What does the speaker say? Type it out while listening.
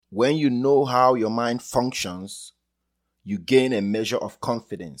When you know how your mind functions, you gain a measure of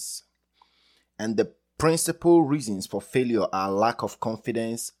confidence. And the principal reasons for failure are lack of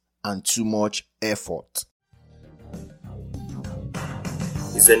confidence and too much effort.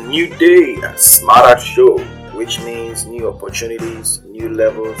 It's a new day at Smarter Show, which means new opportunities, new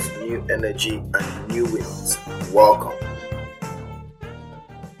levels, new energy, and new wins. Welcome.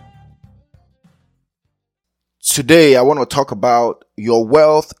 Today, I want to talk about your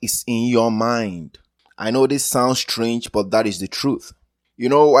wealth is in your mind. I know this sounds strange, but that is the truth.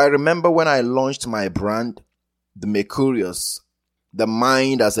 I remember when I launched my brand, The Mercurius, the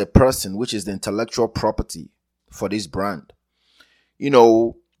mind as a person, which is the intellectual property for this brand.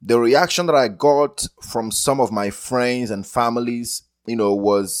 The reaction that I got from some of my friends and families,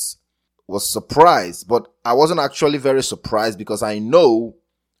 was surprised, but I wasn't actually very surprised because I know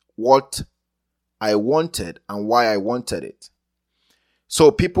what I wanted and why I wanted it. So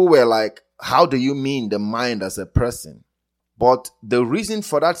people were like, how do you mean the mind as a person? But the reason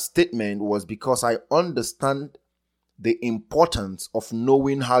for that statement was because I understand the importance of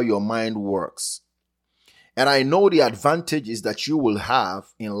knowing how your mind works. And I know the advantages that you will have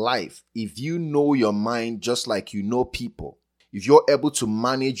in life if you know your mind just like you know people. If you're able to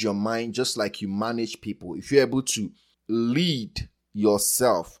manage your mind just like you manage people. If you're able to lead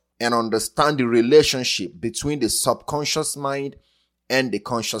yourself and understand the relationship between the subconscious mind and the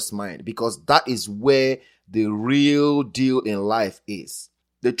conscious mind. Because that is where the real deal in life is.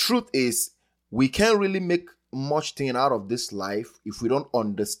 The truth is, we can't really make much thing out of this life if we don't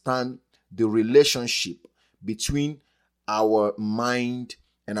understand the relationship between our mind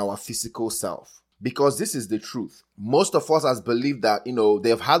and our physical self. Because this is the truth. Most of us has believed that,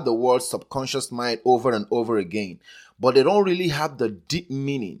 they've had the word subconscious mind over and over again, but they don't really have the deep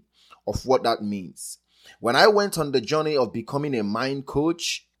meaning of what that means. When I went on the journey of becoming a mind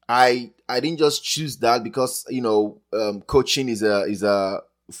coach, I didn't just choose that because, coaching is a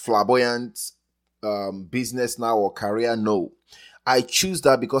flamboyant business now or career. No. I choose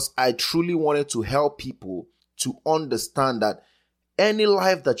that because I truly wanted to help people to understand that any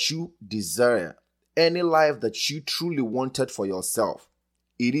life that you desire, any life that you truly wanted for yourself,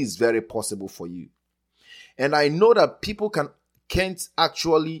 it is very possible for you. And I know that people can't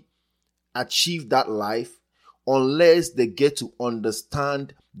actually achieve that life unless they get to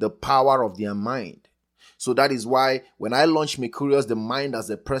understand the power of their mind. So that is why when I launched Mercurius, the mind as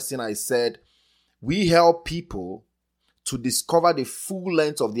a person, I said, we help people to discover the full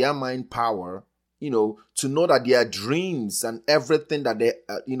length of their mind power, to know that their dreams and everything that they,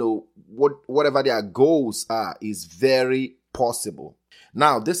 whatever their goals are is very possible.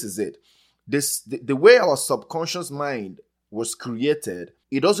 Now, this is it. The way our subconscious mind was created,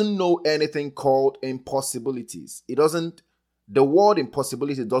 it doesn't know anything called impossibilities. The word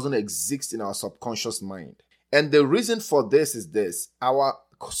impossibility doesn't exist in our subconscious mind. And the reason for this is this. Our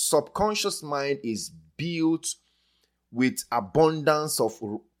subconscious mind is built with abundance of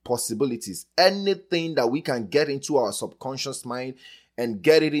possibilities. Anything that we can get into our subconscious mind and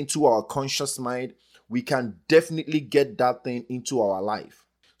get it into our conscious mind, we can definitely get that thing into our life.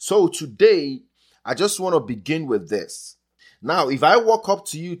 So today, I just want to begin with this. Now, if I walk up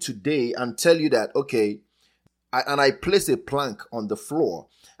to you today and tell you that, okay, I place a plank on the floor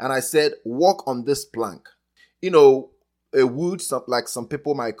and I said, walk on this plank, a wood, like some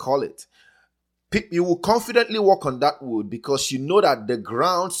people might call it. You will confidently walk on that wood because you know that the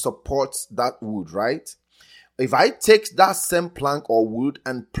ground supports that wood, right? If I take that same plank or wood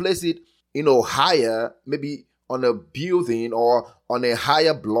and place it, higher, maybe on a building or on a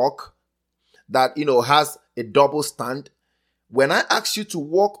higher block that, has a double stand, when I ask you to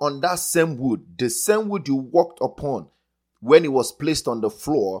walk on that same wood, the same wood you walked upon when it was placed on the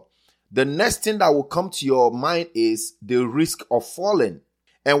floor, the next thing that will come to your mind is the risk of falling.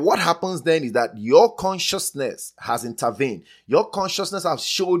 And what happens then is that your consciousness has intervened. Your consciousness has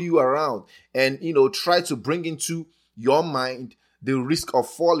showed you around and, try to bring into your mind the risk of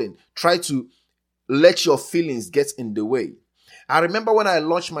falling. Try to let your feelings get in the way. I remember when I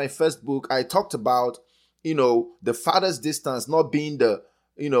launched my first book, I talked about, the farthest distance not being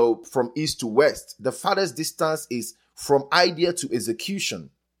from east to west. The farthest distance is from idea to execution.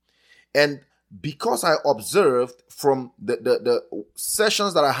 And because I observed from the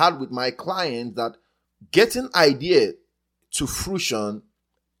sessions that I had with my clients that getting idea to fruition,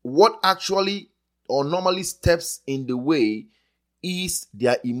 what actually or normally steps in the way is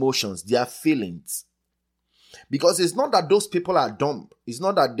their emotions, their feelings. Because it's not that those people are dumb. It's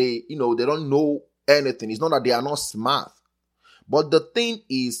not that they don't know anything. It's not that they are not smart. But the thing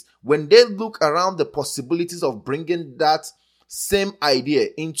is, when they look around the possibilities of bringing that same idea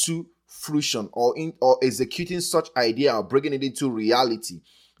into fruition, or executing such idea or bringing it into reality,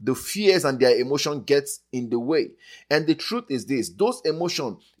 the fears and their emotion gets in the way. And the truth is this: those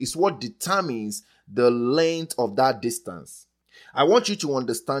emotions is what determines the length of that distance. I want you to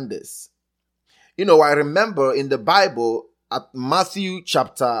understand this. I remember in the Bible at Matthew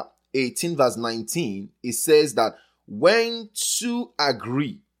chapter 18 verse 19, it says that when two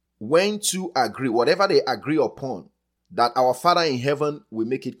agree, whatever they agree upon, that our Father in heaven will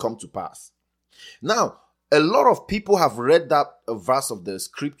make it come to pass. Now, a lot of people have read that verse of the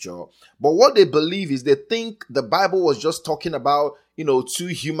scripture, but what they believe is they think the Bible was just talking about, two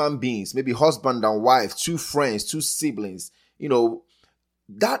human beings, maybe husband and wife, two friends, two siblings.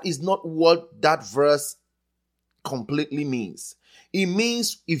 That is not what that verse completely means. It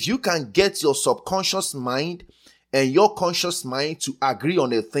means if you can get your subconscious mind and your conscious mind to agree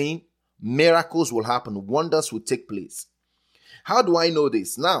on a thing, miracles will happen, wonders will take place. How do I know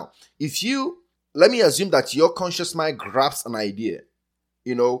this? Now, let me assume that your conscious mind grabs an idea,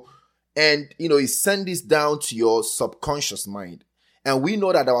 and it sends this down to your subconscious mind. And we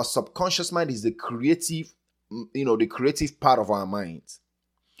know that our subconscious mind is the creative part of our minds.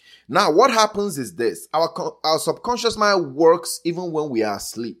 Now, what happens is this: our subconscious mind works even when we are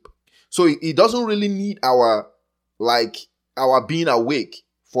asleep. So it doesn't really need our being awake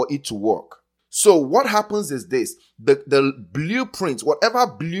for it to work. So what happens is this: the blueprint, whatever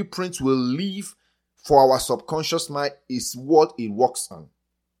blueprint will leave for our subconscious mind, is what it works on.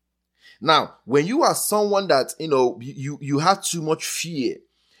 Now, when you are someone that, you have too much fear,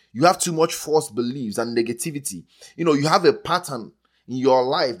 you have too much false beliefs and negativity, you have a pattern in your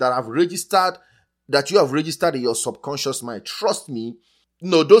life that you have registered in your subconscious mind. Trust me,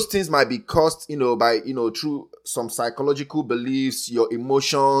 those things might be caused, by, through some psychological beliefs, your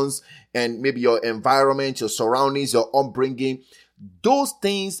emotions, and maybe your environment, your surroundings, your upbringing. Those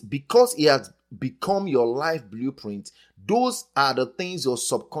things, because it has become your life blueprint, those are the things your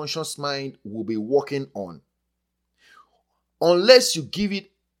subconscious mind will be working on. Unless you give it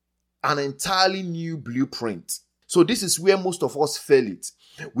an entirely new blueprint. So this is where most of us fail it.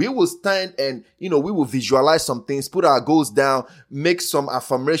 We will stand and, we will visualize some things, put our goals down, make some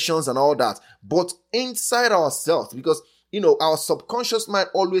affirmations and all that. But inside ourselves, because, our subconscious mind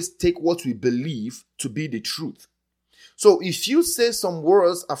always take what we believe to be the truth. So if you say some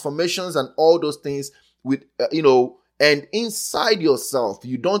words, affirmations and all those things with, and inside yourself,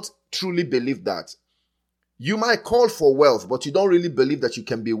 you don't truly believe that. You might call for wealth, but you don't really believe that you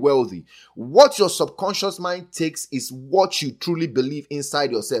can be wealthy. What your subconscious mind takes is what you truly believe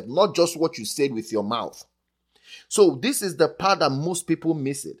inside yourself, not just what you said with your mouth. So this is the part that most people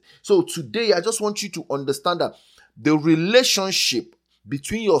miss it. So today, I just want you to understand that the relationship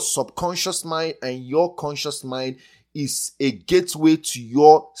between your subconscious mind and your conscious mind is a gateway to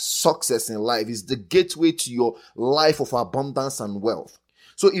your success in life. It's the gateway to your life of abundance and wealth.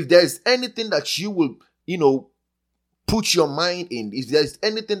 So if there is anything that you will, put your mind in, if there's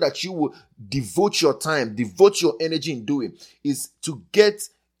anything that you will devote your time, devote your energy in doing, is to get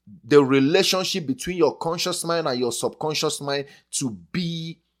the relationship between your conscious mind and your subconscious mind to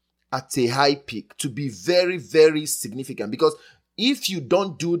be at a high peak, to be very, very significant. Because if you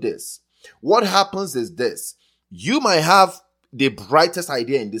don't do this, what happens is this: you might have the brightest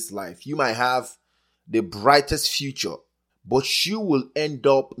idea in this life, you might have the brightest future, but you will end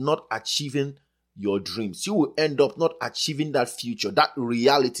up not achieving your dreams. You will end up not achieving that future, that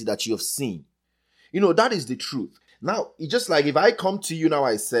reality that you have seen. That is the truth. Now, it's just like if I come to you now,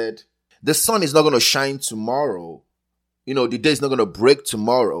 I said, the sun is not going to shine tomorrow. The day is not going to break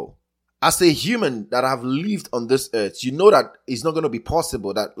tomorrow. As a human that have lived on this earth, you know that it's not going to be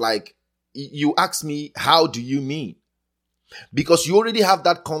possible. That, you ask me, how do you mean? Because you already have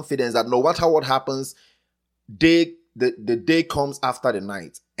that confidence that no matter what happens, the day comes after the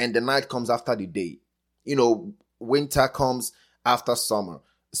night, and the night comes after the day. Winter comes after summer.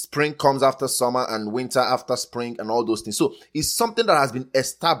 Spring comes after summer, and winter after spring, and all those things. So it's something that has been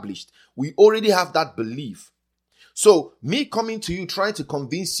established. We already have that belief. So me coming to you, trying to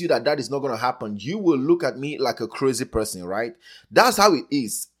convince you that is not going to happen, you will look at me like a crazy person, right? That's how it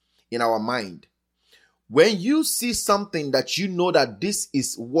is in our mind. When you see something that you know that this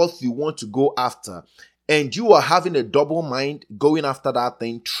is what you want to go after, and you are having a double mind going after that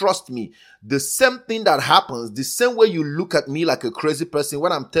thing, trust me, the same thing that happens, the same way you look at me like a crazy person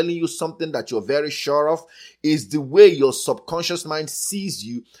when I'm telling you something that you're very sure of, is the way your subconscious mind sees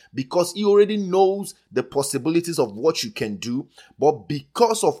you, because he already knows the possibilities of what you can do. But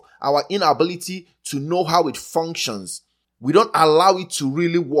because of our inability to know how it functions, we don't allow it to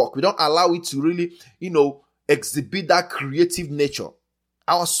really work. We don't allow it to really, exhibit that creative nature.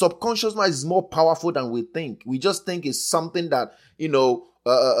 Our subconscious mind is more powerful than we think. We just think it's something that, we've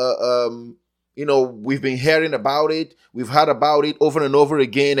been hearing about it. We've heard about it over and over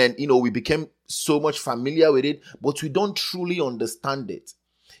again. And, we became so much familiar with it, but we don't truly understand it.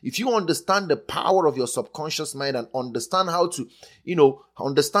 If you understand the power of your subconscious mind and understand how to,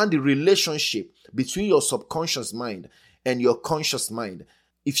 understand the relationship between your subconscious mind and your conscious mind,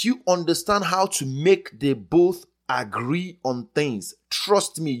 if you understand how to make they both agree on things,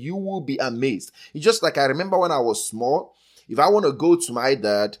 trust me, you will be amazed. It's just like I remember when I was small, if I want to go to my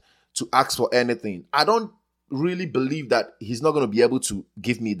dad to ask for anything, I don't really believe that he's not going to be able to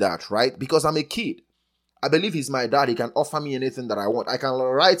give me that, right? Because I'm a kid. I believe he's my dad. He can offer me anything that I want. I can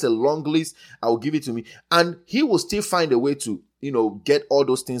write a long list. I will give it to me. And he will still find a way to, get all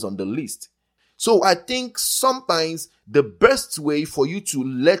those things on the list. So I think sometimes the best way for you to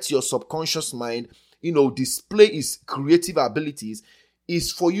let your subconscious mind, display its creative abilities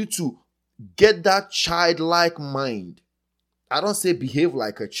is for you to get that childlike mind. I don't say behave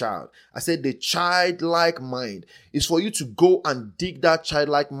like a child. I said the childlike mind is for you to go and dig that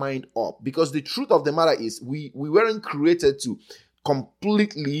childlike mind up. Because the truth of the matter is we weren't created to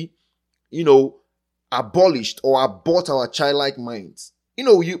completely, abolished or abort our childlike minds.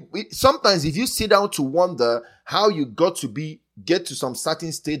 Sometimes if you sit down to wonder how you get to some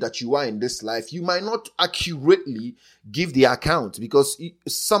certain state that you are in this life, you might not accurately give the account because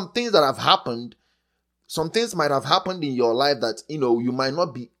some things that have happened, some things might have happened in your life that, you might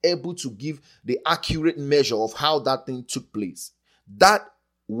not be able to give the accurate measure of how that thing took place. That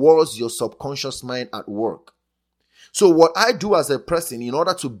was your subconscious mind at work. So what I do as a person in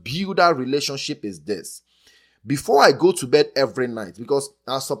order to build that relationship is this. Before I go to bed every night, because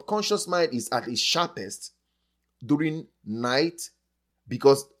our subconscious mind is at its sharpest during night,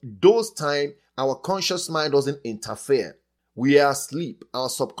 because those times our conscious mind doesn't interfere. We are asleep. Our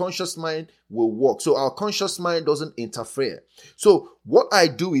subconscious mind will work. So our conscious mind doesn't interfere. So what I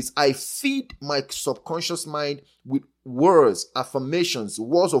do is I feed my subconscious mind with words, affirmations,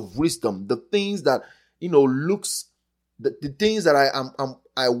 words of wisdom, the things that, the things that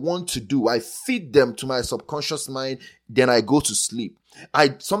I want to do. I feed them to my subconscious mind. Then I go to sleep.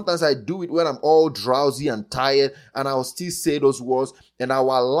 Sometimes I do it when I'm all drowsy and tired, and I'll still say those words, and I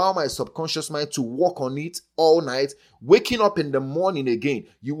will allow my subconscious mind to work on it all night. Waking up in the morning again,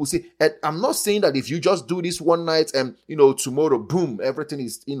 you will say, and I'm not saying that if you just do this one night and tomorrow, boom, everything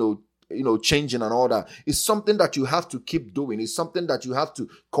is changing and all that. It's something that you have to keep doing. It's something that you have to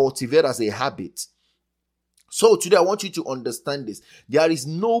cultivate as a habit. So today I want you to understand this. There is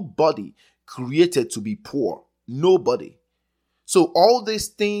nobody created to be poor. Nobody. So all these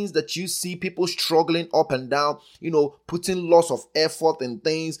things that you see people struggling up and down, putting lots of effort and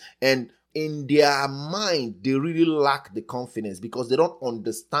things, and in their mind, they really lack the confidence because they don't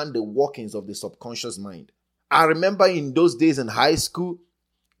understand the workings of the subconscious mind. I remember in those days in high school,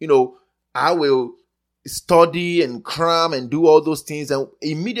 I will study and cram and do all those things, and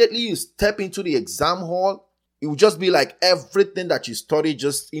immediately you step into the exam hall, it will just be like everything that you studied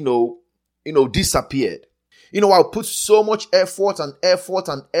just, disappeared. I'll put so much effort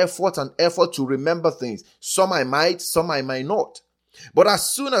to remember things. Some I might, some I might not. But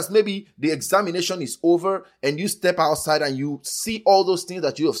as soon as maybe the examination is over and you step outside and you see all those things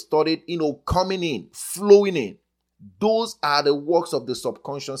that you have studied, coming in, flowing in, those are the works of the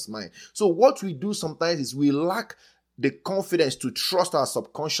subconscious mind. So what we do sometimes is we lack the confidence to trust our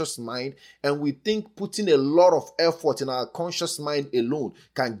subconscious mind, and we think putting a lot of effort in our conscious mind alone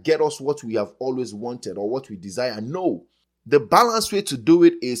can get us what we have always wanted or what we desire. No. The balanced way to do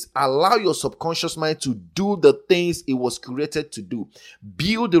it is allow your subconscious mind to do the things it was created to do.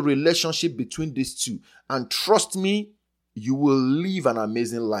 Build the relationship between these two. And trust me, you will live an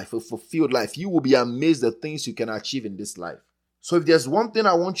amazing life, a fulfilled life. You will be amazed at the things you can achieve in this life. So if there's one thing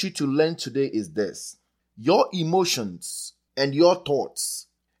I want you to learn today is this. Your emotions and your thoughts,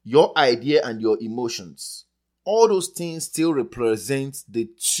 your idea and your emotions, all those things still represent the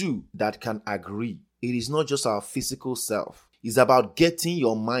two that can agree. It is not just our physical self. It's about getting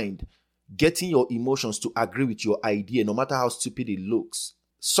your mind, getting your emotions to agree with your idea, no matter how stupid it looks.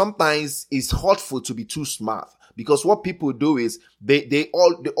 Sometimes it's hurtful to be too smart, because what people do is they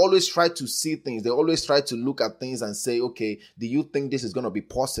always try to see things. They always try to look at things and say, okay, do you think this is going to be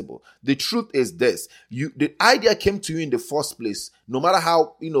possible? The truth is this. The idea came to you in the first place, no matter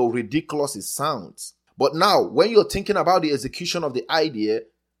how, ridiculous it sounds. But now, when you're thinking about the execution of the idea,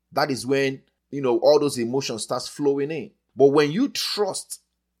 that is when, all those emotions start flowing in. But when you trust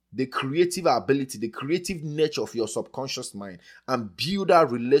the creative ability, the creative nature of your subconscious mind and build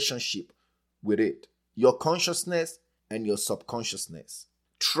that relationship with it, your consciousness and your subconsciousness.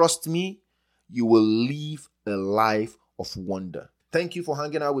 Trust me, you will live a life of wonder. Thank you for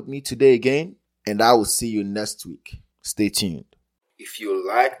hanging out with me today again, and I will see you next week. Stay tuned. If you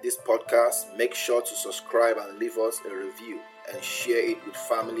like this podcast, make sure to subscribe and leave us a review and share it with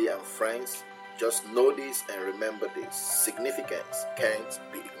family and friends. Just know this and remember this: significance can't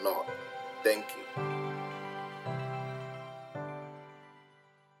be ignored. Thank you.